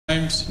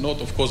sometimes,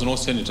 not of course, no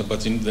senator,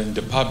 but in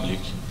the public,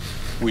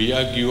 we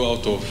argue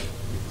out of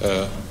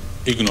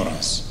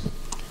ignorance.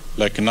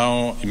 Like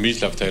now,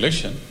 immediately after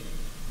election,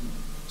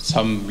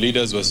 some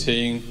leaders were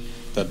saying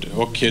that,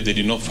 okay, they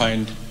did not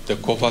find the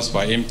coffers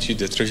were empty,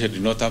 the treasury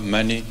did not have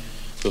money,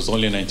 there was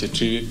only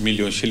 93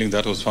 million shillings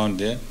that was found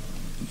there.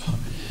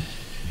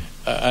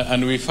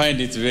 And we find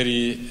it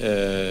very,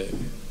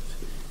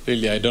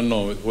 really, I don't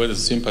know whether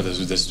sympathize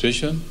with the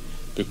situation,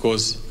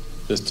 because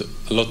there's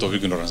a lot of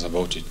ignorance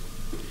about it.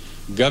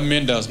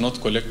 Government does not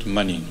collect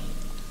money,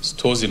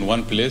 stores in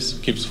one place,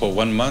 keeps for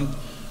 1 month,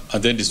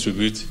 and then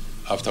distribute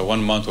after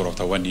 1 month or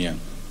after 1 year.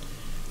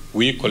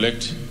 We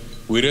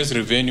raise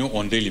revenue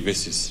on daily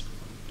basis,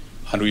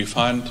 and we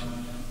fund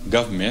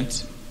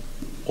government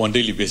on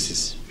daily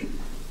basis.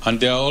 And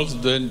there are also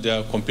then there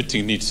are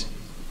competing needs.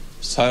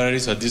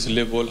 Salaries at this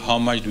level, how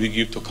much do we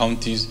give to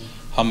counties,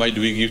 how much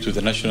do we give to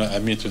the national,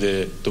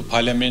 to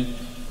parliament,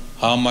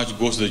 how much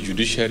goes to the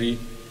judiciary,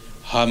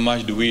 how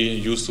much do we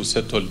use to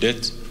settle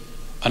debt,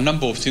 a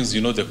number of things,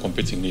 the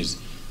competing needs.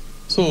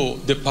 So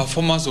the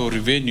performance of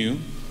revenue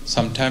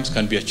sometimes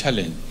can be a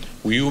challenge.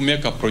 You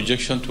make a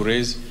projection to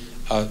raise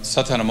a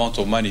certain amount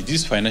of money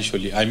this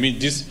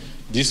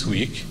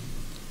week,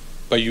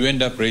 but you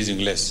end up raising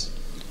less.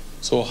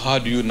 So how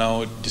do you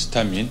now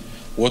determine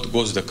what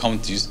goes to the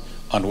counties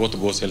and what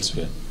goes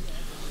elsewhere?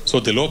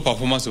 So the low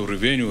performance of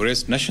revenue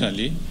raised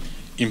nationally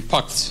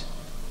impacts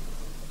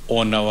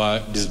on our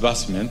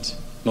disbursement,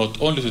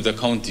 not only to the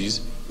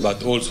counties,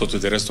 but also to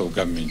the rest of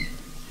government.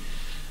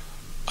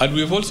 And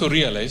we've also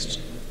realized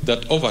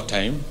that over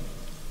time,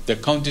 the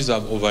counties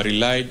have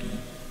over-relied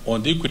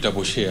on the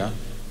equitable share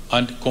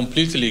and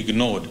completely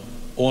ignored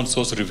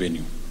own-source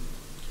revenue.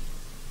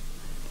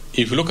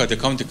 If you look at the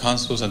county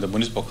councils and the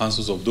municipal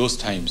councils of those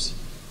times,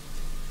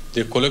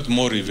 they collect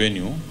more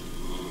revenue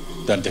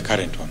than the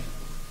current one.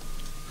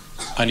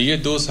 And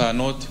yet those are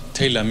not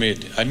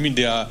tailor-made.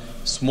 They are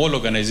small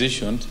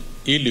organizations,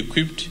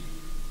 ill-equipped,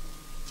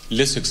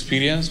 less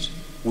experienced,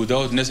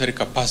 without necessary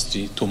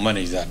capacity to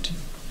manage that.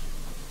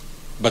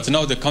 But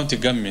now the county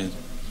government,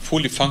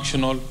 fully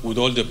functional, with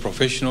all the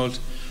professionals,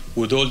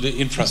 with all the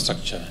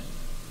infrastructure,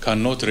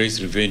 cannot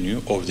raise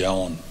revenue of their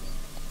own.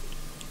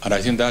 And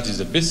I think that is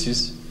the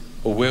basis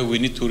of where we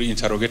need to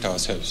interrogate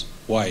ourselves.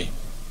 Why?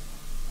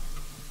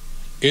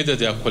 Either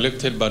they are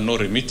collected but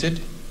not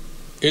remitted,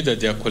 either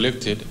they are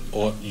collected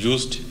or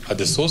used at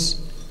the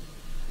source,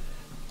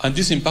 and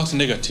this impacts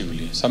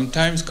negatively.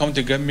 Sometimes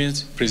county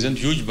governments present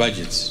huge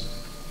budgets.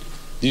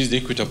 This is the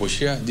equitable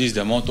share, this is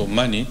the amount of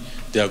money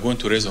they are going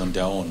to raise on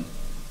their own,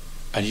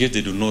 and yet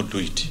they do not do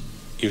it.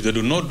 If they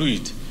do not do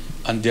it,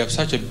 and they have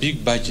such a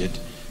big budget,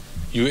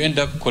 you end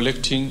up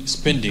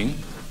spending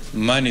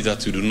money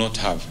that you do not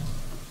have,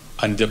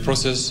 and the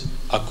process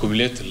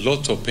accumulates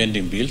lots of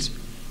pending bills,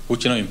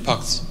 which now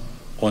impacts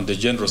on the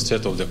general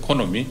state of the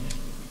economy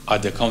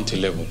at the county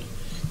level.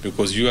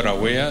 Because you are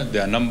aware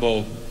there are a number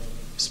of,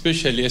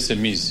 especially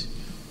SMEs,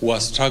 who are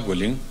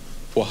struggling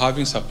for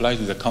having supplies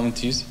to the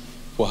counties,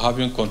 for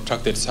having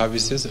contracted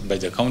services by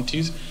the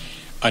counties,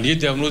 and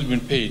yet they have not been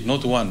paid,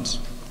 not once,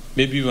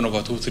 maybe even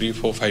over 2, 3,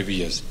 4, 5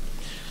 years.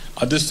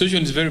 And the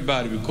situation is very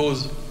bad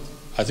because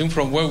I think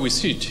from where we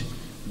sit,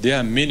 there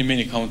are many,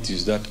 many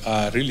counties that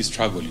are really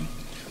struggling.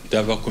 They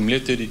have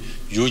accumulated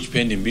huge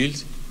pending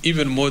bills,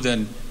 even more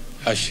than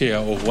a share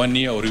of 1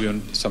 year or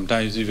even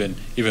sometimes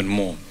even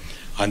more.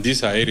 And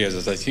these are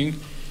areas that I think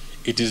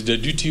it is the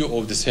duty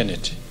of the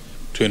Senate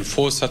to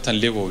enforce certain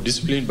level of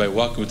discipline by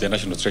working with the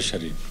National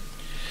Treasury.